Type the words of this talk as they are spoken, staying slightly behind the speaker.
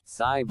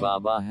Sai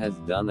Baba has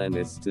done and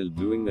is still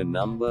doing a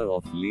number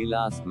of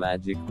leelas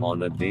magic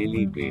on a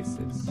daily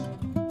basis.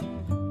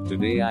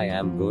 Today I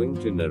am going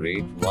to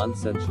narrate one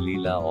such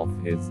leela of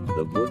his,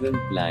 the wooden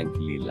plank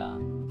leela.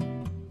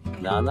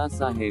 Nana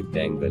Sahib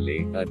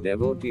Dengale, a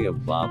devotee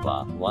of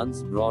Baba,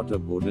 once brought a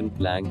wooden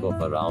plank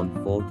of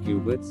around 4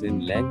 cubits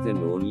in length and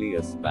only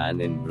a span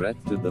in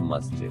breadth to the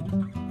masjid.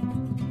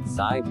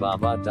 Sai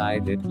Baba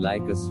tied it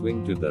like a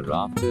swing to the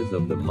rafters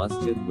of the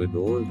masjid with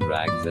old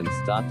rags and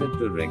started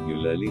to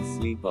regularly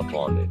sleep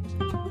upon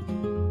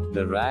it.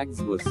 The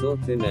rags were so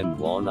thin and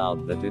worn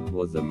out that it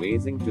was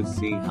amazing to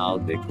see how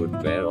they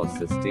could bear or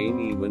sustain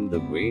even the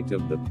weight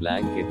of the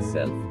plank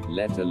itself,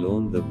 let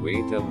alone the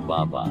weight of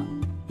Baba.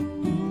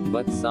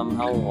 But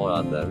somehow or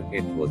other,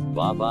 it was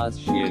Baba's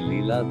sheer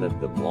leela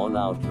that the worn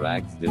out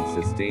rags did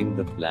sustain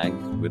the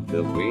plank, with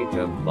the weight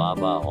of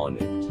Baba on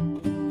it.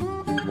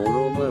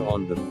 Moreover,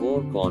 on the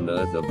 4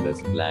 corners of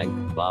this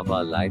plank,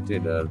 Baba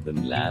lighted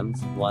earthen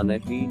lamps, one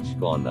at each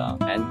corner,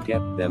 and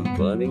kept them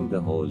burning the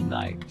whole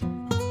night.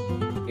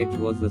 It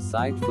was a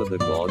sight for the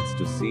gods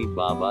to see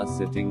Baba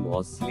sitting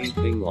or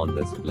sleeping on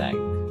this plank.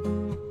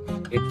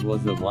 It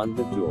was a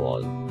wonder to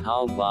all,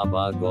 how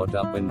Baba got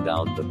up and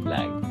down the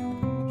plank.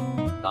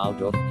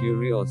 Out of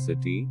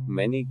curiosity,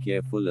 many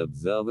careful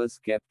observers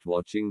kept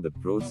watching the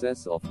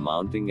process of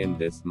mounting and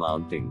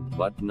dismounting,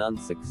 but none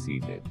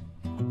succeeded.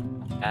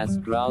 As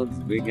crowds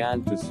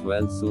began to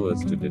swell so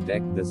as to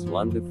detect this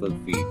wonderful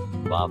feat,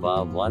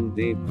 Baba one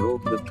day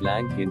broke the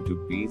plank into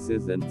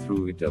pieces and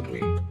threw it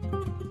away.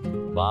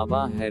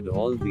 Baba had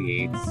all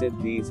the 8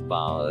 siddhis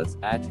powers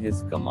at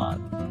his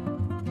command.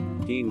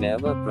 He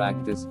never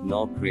practiced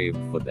nor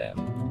craved for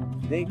them.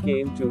 They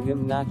came to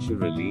him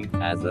naturally,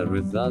 as a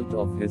result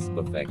of his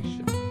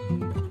perfection.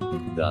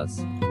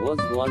 Thus, was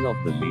one of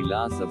the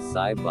leelas of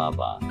Sai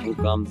Baba, who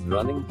comes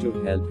running to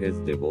help his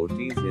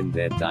devotees in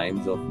their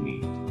times of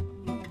need.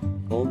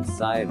 Om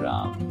Sai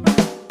Ram.